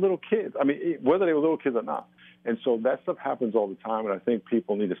 And those are little kids. I mean, whether they were little kids or not. And so that stuff happens all the time. And I think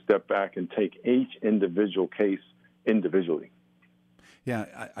people need to step back and take each individual case individually.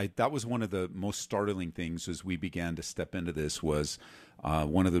 Yeah, that was one of the most startling things as we began to step into this. Was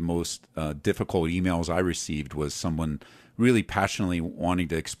one of the most difficult emails I received was someone really passionately wanting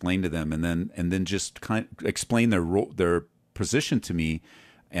to explain to them, and then just kind of explain their position to me,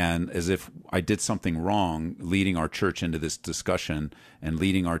 and as if I did something wrong, leading our church into this discussion and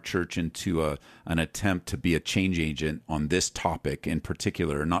leading our church into an attempt to be a change agent on this topic in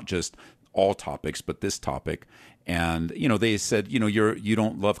particular, not just all topics, but this topic. And they said, you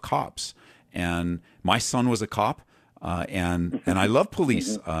don't love cops, and my son was a cop, and I love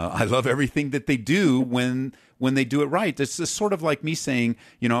police. I love everything that they do when they do it right. It's just sort of like me saying,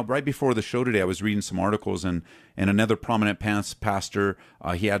 right before the show today, I was reading some articles, and another prominent pastor,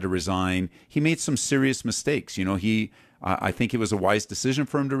 he had to resign. He made some serious mistakes. I think it was a wise decision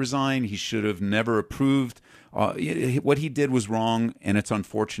for him to resign. He should have never approved. What he did was wrong, and it's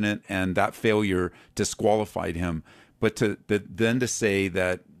unfortunate, and that failure disqualified him. But then to say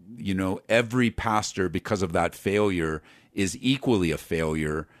that, every pastor, because of that failure, is equally a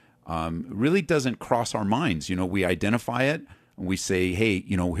failure, really doesn't cross our minds. We identify it, and we say, hey,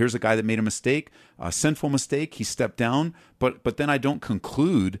 here's a guy that made a mistake, a sinful mistake. He stepped down, but then I don't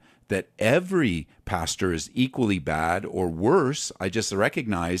conclude that every pastor is equally bad or worse. I just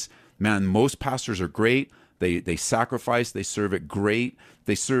recognize, man, most pastors are great. They sacrifice. They serve it great.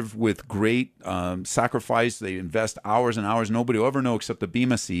 They serve with great sacrifice. They invest hours and hours. Nobody will ever know except the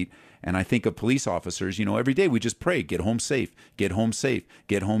bema seat. And I think of police officers, every day we just pray, get home safe, get home safe,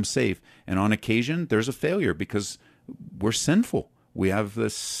 get home safe. And on occasion, there's a failure because we're sinful. We have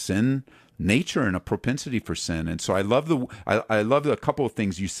this sin nature and a propensity for sin. And so I love a couple of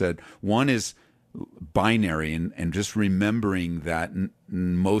things you said. One is binary, and just remembering that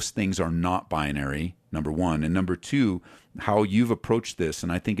most things are not binary, number one. And number two, how you've approached this.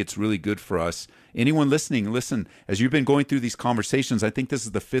 And I think it's really good for us. Anyone listening, listen, as you've been going through these conversations, I think this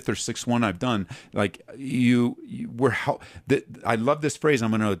is the 5th or 6th one I've done. Like I love this phrase.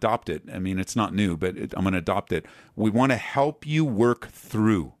 I'm going to adopt it. I mean, it's not new, but I'm going to adopt it. We want to help you work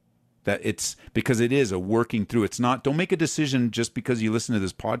through. That it's because it is a working through. It's not, don't make a decision just because you listen to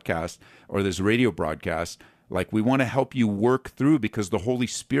this podcast or this radio broadcast. Like, we want to help you work through because the Holy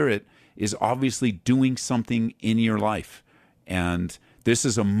Spirit is obviously doing something in your life. And this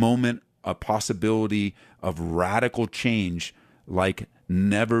is a moment, a possibility of radical change like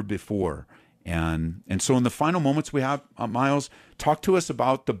never before. And so in the final moments we have, Miles, talk to us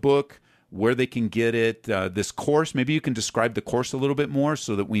about the book, where they can get it, this course. Maybe you can describe the course a little bit more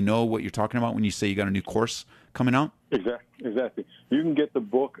so that we know what you're talking about when you say you got a new course coming out. Exactly. You can get the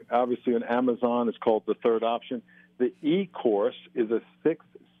book, obviously, on Amazon. It's called The Third Option. The e-course is a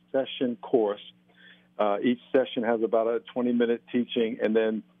 6-session course. Each session has about a 20-minute teaching, and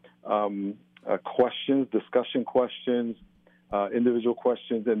then questions, discussion questions, individual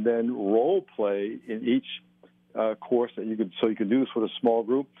questions, and then role play in each course that you can do this with a small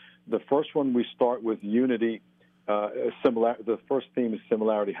group. The first one, we start with unity, the first theme is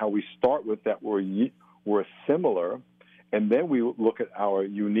similarity, how we start with that we're similar, and then we look at our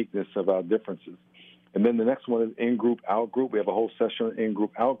uniqueness of our differences. And then the next one is in-group, out-group. We have a whole session on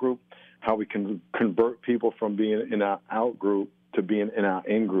in-group, out-group, how we can convert people from being in our out-group to being in our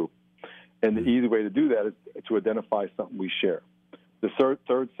in-group. And the easy way to do that is to identify something we share. The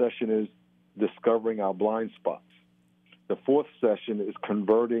third session is discovering our blind spots. The fourth session is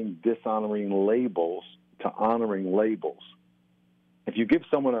converting dishonoring labels to honoring labels. If you give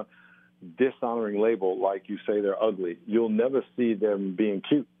someone a dishonoring label, like you say they're ugly, you'll never see them being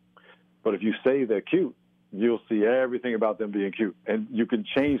cute. But if you say they're cute, you'll see everything about them being cute. And you can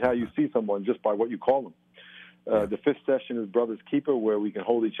change how you see someone just by what you call them. The fifth session is Brother's Keeper, where we can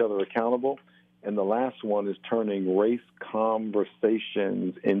hold each other accountable. And the last one is turning race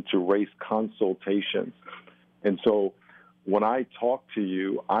conversations into race consultations. And so when I talk to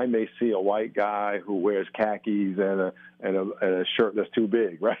you, I may see a white guy who wears khakis and a shirt that's too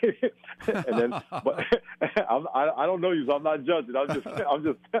big, right? And then, but I don't know you, so I'm not judging. I'm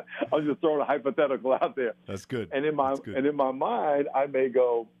just throwing a hypothetical out there. That's good. And in my mind, I may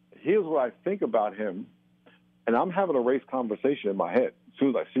go, here's what I think about him, and I'm having a race conversation in my head as soon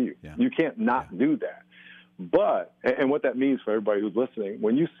as I see you. Yeah. You can't not do that. But, and what that means for everybody who's listening,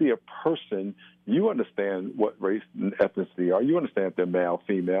 when you see a person, you understand what race and ethnicity are. You understand if they're male,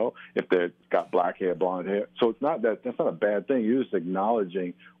 female, if they've got black hair, blonde hair. So it's not that's not a bad thing. You're just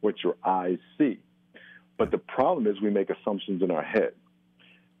acknowledging what your eyes see. But the problem is we make assumptions in our head.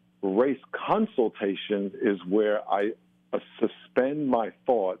 Race consultation is where I suspend my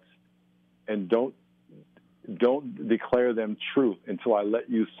thoughts and don't declare them truth until I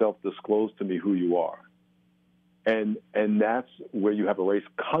let you self-disclose to me who you are. And that's where you have a race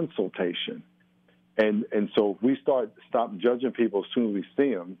consultation. And so if we stop judging people as soon as we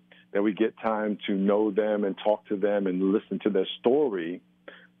see them, then we get time to know them and talk to them and listen to their story.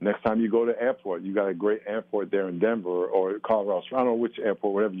 Next time you go to airport, you got a great airport there in Denver or Colorado. I don't know which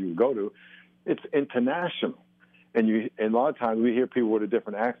airport, whatever you go to. It's international. And a lot of times we hear people with a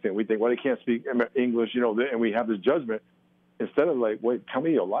different accent. We think, well, they can't speak English, and we have this judgment. Instead of like, wait, tell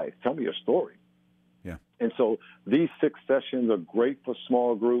me your life. Tell me your story. Yeah. And so these 6 sessions are great for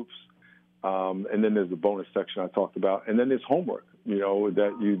small groups. And then there's the bonus section I talked about. And then there's homework,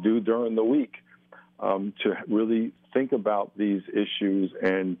 that you do during the week to really think about these issues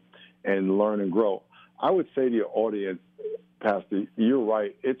and learn and grow. I would say to your audience, Pastor, you're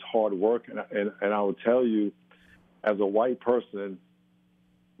right. It's hard work. And I will tell you, as a white person,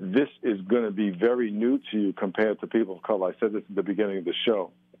 this is going to be very new to you compared to people of color. I said this at the beginning of the show.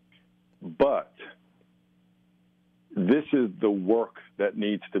 But this is the work that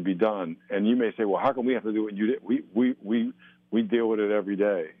needs to be done. And you may say, well, how come we have to do it? We deal with it every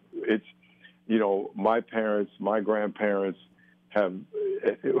day. It's, my parents, my grandparents have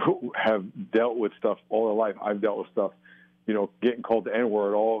dealt with stuff all their life. I've dealt with stuff, getting called the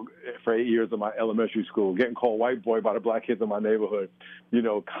N-word all for 8 years of my elementary school, getting called white boy by the black kids in my neighborhood,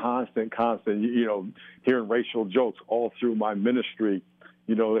 constant, hearing racial jokes all through my ministry,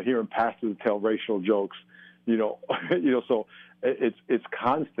 hearing pastors tell racial jokes, so it's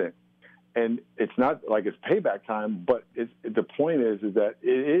constant. And it's not like it's payback time, but the point is that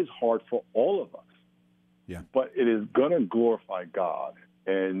it is hard for all of us. Yeah. But it is going to glorify God,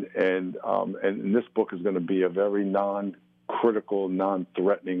 and this book is going to be a very non-critical,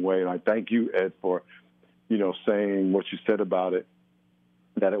 non-threatening way. And I thank you, Ed, for saying what you said about it,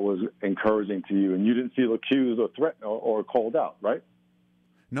 that it was encouraging to you, and you didn't feel accused or threatened or called out, right?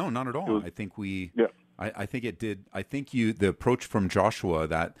 No, not at all. I think Yeah. I think it did. I think the approach from Joshua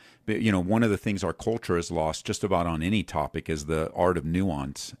that, one of the things our culture has lost just about on any topic is the art of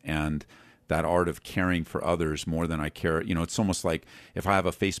nuance and that art of caring for others more than I care. It's almost like if I have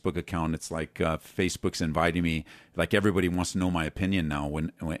a Facebook account, it's like Facebook's inviting me, like everybody wants to know my opinion now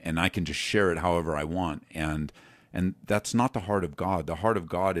and I can just share it however I want. And that's not the heart of God. The heart of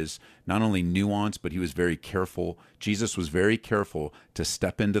God is not only nuance, but he was very careful. Jesus was very careful to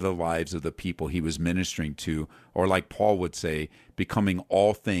step into the lives of the people he was ministering to, or like Paul would say, becoming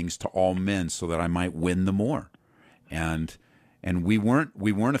all things to all men so that I might win the more. And we weren't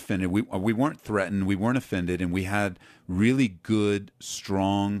offended. We weren't threatened. We weren't offended. And we had really good,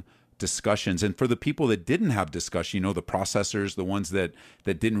 strong discussions. And for the people that didn't have discussion, the processors, the ones that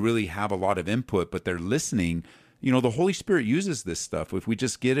didn't really have a lot of input, but they're listening, the Holy Spirit uses this stuff. If we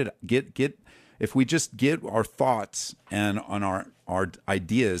just if we just get our thoughts and on our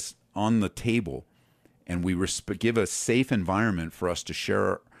ideas on the table, and we give a safe environment for us to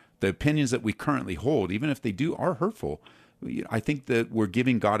share the opinions that we currently hold, even if they are hurtful, I think that we're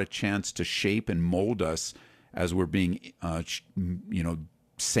giving God a chance to shape and mold us as we're being,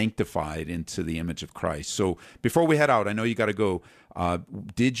 sanctified into the image of Christ. So before we head out, I know you got to go.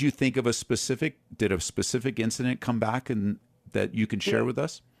 Did you think of a specific incident come back and that you can share with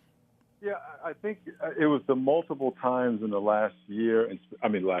us? Yeah, I think it was the multiple times in the last year.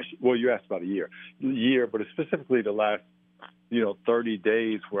 Well, you asked about a year, but it's specifically the last, 30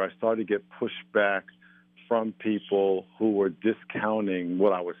 days where I started to get pushback from people who were discounting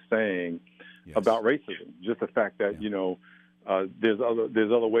what I was saying about racism. Just the fact that, there's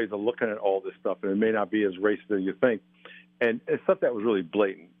other ways of looking at all this stuff, and it may not be as racist as you think. And it's stuff that was really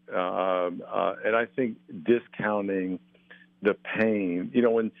blatant. And I think discounting the pain,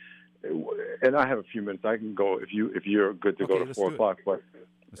 and I have a few minutes. I can go if you're good to go to 4 o'clock, but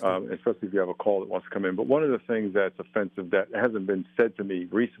especially if you have a call that wants to come in. But one of the things that's offensive that hasn't been said to me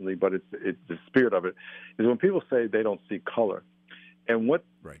recently, but it's the spirit of it, is when people say they don't see color. And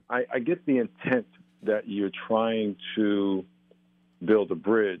I get the intent that you're trying to build a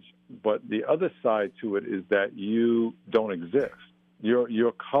bridge, but the other side to it is that you don't exist.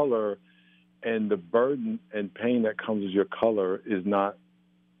 Your color and the burden and pain that comes with your color is not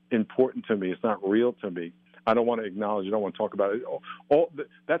important to me. It's not real to me. I don't want to acknowledge. I don't want to talk about it.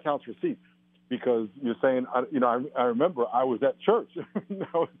 That's how it's received, because you're saying, I remember I was at church.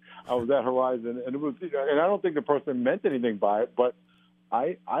 I was at Horizon, and it was, and I don't think the person meant anything by it, but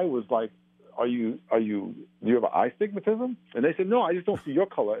I was like, do you have eye stigmatism? And they said, no, I just don't see your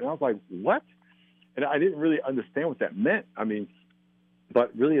color. And I was like, what? And I didn't really understand what that meant. I mean,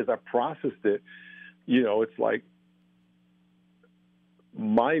 but really, as I processed it, it's like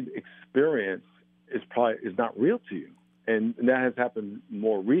my experience is not real to you. And that has happened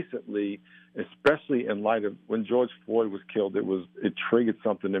more recently, especially in light of when George Floyd was killed. It triggered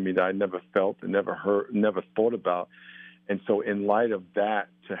something in me that I never felt and never heard, never thought about. And so in light of that,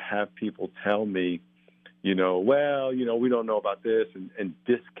 to have people tell me, we don't know about this and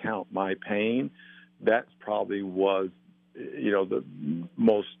discount my pain, that probably was, the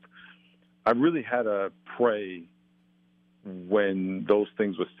most, I really had to pray when those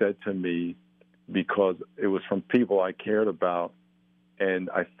things were said to me, because it was from people I cared about, and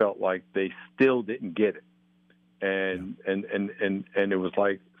I felt like they still didn't get it. And it was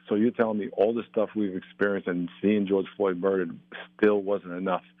like, so you're telling me all the stuff we've experienced and seeing George Floyd murdered still wasn't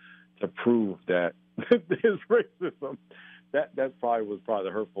enough to prove that his racism. That was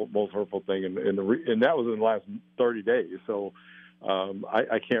probably the most hurtful thing, and that was in the last 30 days. So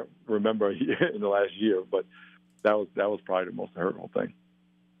I can't remember in the last year, but that was probably the most hurtful thing.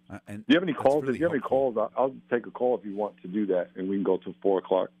 Do you have any calls? Really, if you have any calls, I'll take a call if you want to do that, and we can go to 4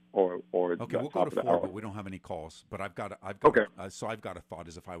 o'clock. Or okay, we'll go to 4, but we don't have any calls. But I've got okay. So I've got a thought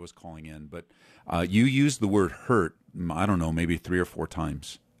as if I was calling in. But you used the word hurt, I don't know, maybe 3 or 4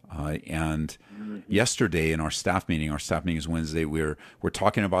 times. And yesterday in our staff meeting is Wednesday, we're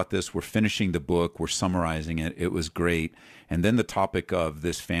talking about this. We're finishing the book. We're summarizing it. It was great. And then the topic of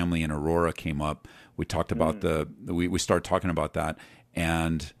this family in Aurora came up. We talked about we started talking about that,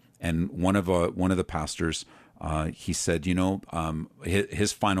 and one of the pastors. He said,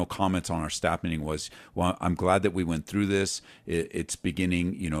 his final comments on our staff meeting was, well, I'm glad that we went through this. It's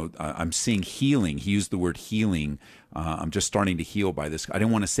beginning, I'm seeing healing. He used the word healing. I'm just starting to heal by this. I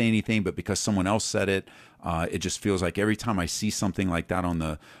didn't want to say anything, but because someone else said it, it just feels like every time I see something like that on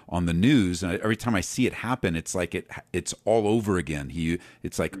the news, every time I see it happen, it's like it's all over again.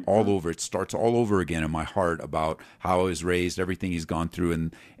 It's like all over. It starts all over again in my heart about how I was raised, everything he's gone through,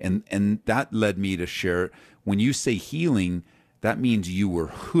 and that led me to share. When you say healing, that means you were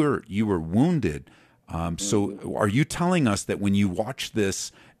hurt, you were wounded. So are you telling us that when you watch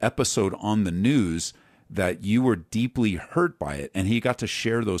this episode on the news, that you were deeply hurt by it, and he got to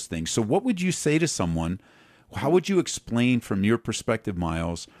share those things? So what would you say to someone? How would you explain from your perspective,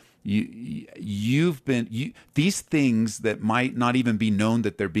 Miles, these things that might not even be known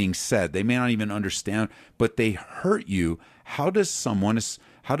that they're being said, they may not even understand, but they hurt you. How does someone,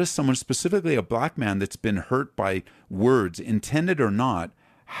 specifically a black man that's been hurt by words, intended or not,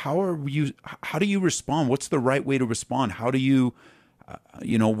 how do you respond? What's the right way to respond? How do you,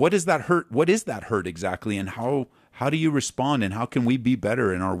 what is that hurt? What is that hurt exactly? And how do you respond? And how can we be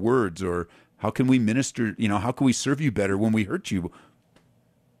better in our words? Or how can we minister, how can we serve you better when we hurt you?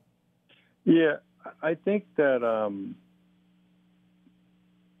 Yeah, I think that,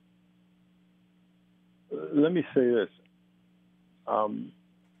 let me say this.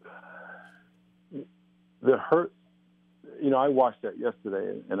 The hurt, I watched that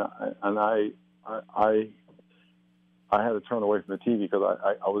yesterday, and I had to turn away from the TV because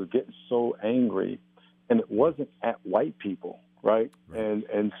I was getting so angry, and it wasn't at white people, right?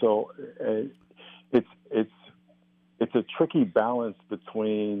 And so it's a tricky balance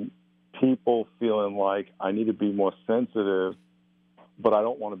between people feeling like I need to be more sensitive, but I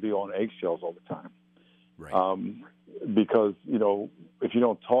don't want to be on eggshells all the time. Right. Because, if you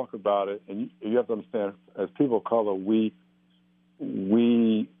don't talk about it, and you have to understand, as people of color, we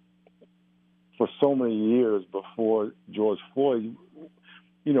for so many years before George Floyd,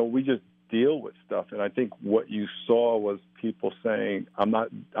 we just deal with stuff. And I think what you saw was people saying, I'm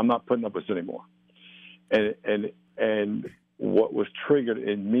not putting up with this anymore. And what was triggered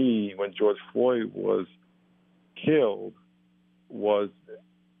in me when George Floyd was killed was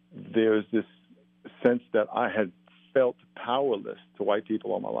there's this sense that I had felt powerless to white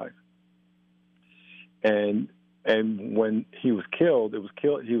people all my life. And when he was killed, he was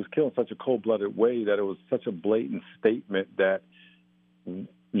killed in such a cold-blooded way that it was such a blatant statement that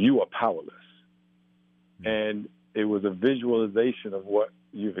you are powerless. And it was a visualization of what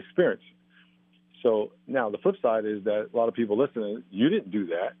you've experienced. So now the flip side is that a lot of people listening, you didn't do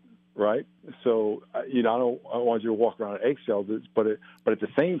that, right? So, I don't want you to walk around in eggshells, but at the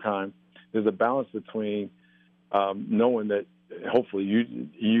same time, there's a balance between knowing that hopefully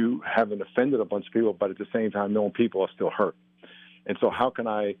you haven't offended a bunch of people, but at the same time knowing people are still hurt. And so how can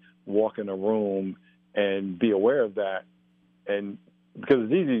I walk in a room and be aware of that? And because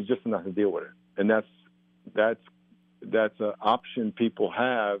it's easy just not to deal with it. And that's an option people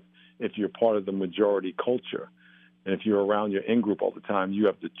have if you're part of the majority culture. And if you're around your in-group all the time, you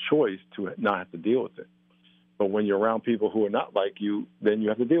have the choice to not have to deal with it. But when you're around people who are not like you, then you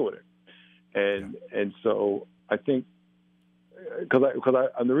have to deal with it. And so I think, because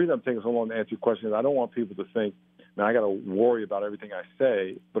the reason I'm taking so long to answer your question is I don't want people to think, man, I got to worry about everything I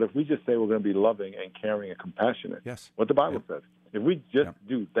say. But if we just say we're going to be loving and caring and compassionate, what the Bible says, if we just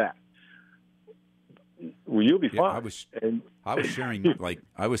do that, well, you'll be fine. I was sharing,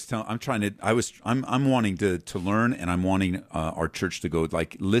 I'm wanting to learn, and I'm wanting our church to go,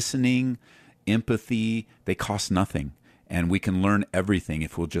 like, listening, empathy, they cost nothing. And we can learn everything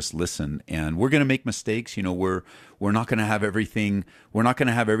if we'll just listen. And we're going to make mistakes. We're not going to have everything. We're not going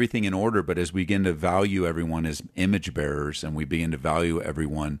to have everything in order. But as we begin to value everyone as image bearers, and we begin to value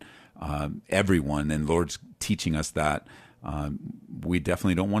everyone, and Lord's teaching us that, we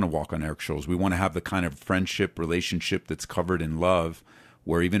definitely don't want to walk on eggshells. We want to have the kind of friendship, relationship that's covered in love,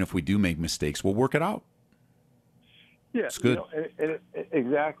 where even if we do make mistakes, we'll work it out. Yeah, it's good.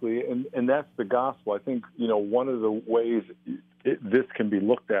 Exactly, and that's the gospel. I think, one of the ways this can be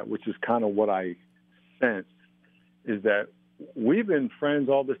looked at, which is kind of what I sense, is that we've been friends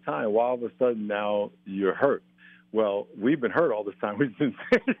all this time. Why all of a sudden now you're hurt? Well, we've been hurt all this time. We've been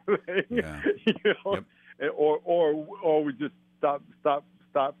or we just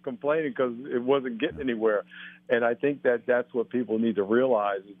stop complaining because it wasn't getting anywhere. And I think that's what people need to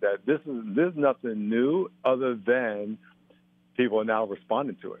realize, is that there's nothing new other than people are now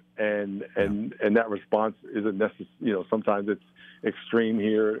responding to it. And that response isn't necessarily, sometimes it's extreme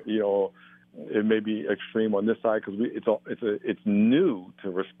here, it may be extreme on this side because it's new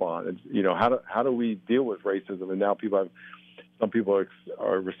to respond. It's, how do we deal with racism? And now some people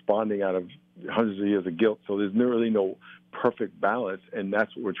are responding out of hundreds of years of guilt. So there's really no perfect balance, and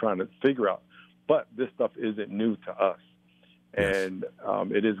that's what we're trying to figure out. But this stuff isn't new to us, and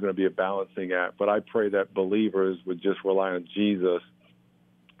it is going to be a balancing act. But I pray that believers would just rely on Jesus,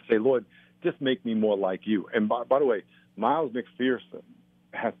 say, Lord, just make me more like you. And by the way, Miles McPherson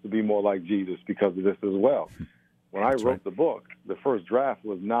has to be more like Jesus because of this as well. When I wrote the book, the first draft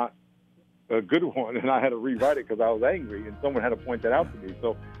was not a good one, and I had to rewrite it because I was angry, and someone had to point that out to me.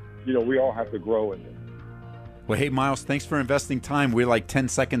 So, we all have to grow in this. Well, hey, Miles, thanks for investing time. We're like 10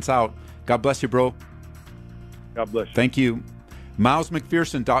 seconds out. God bless you, bro. God bless you. Thank you.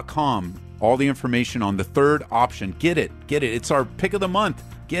 MilesMcPherson.com. All the information on the third option. Get it. It's our pick of the month.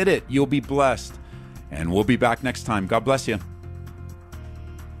 Get it. You'll be blessed. And we'll be back next time. God bless you.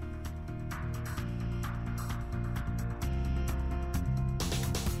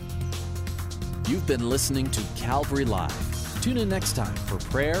 You've been listening to Calvary Live. Tune in next time for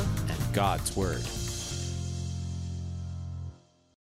prayer and God's Word.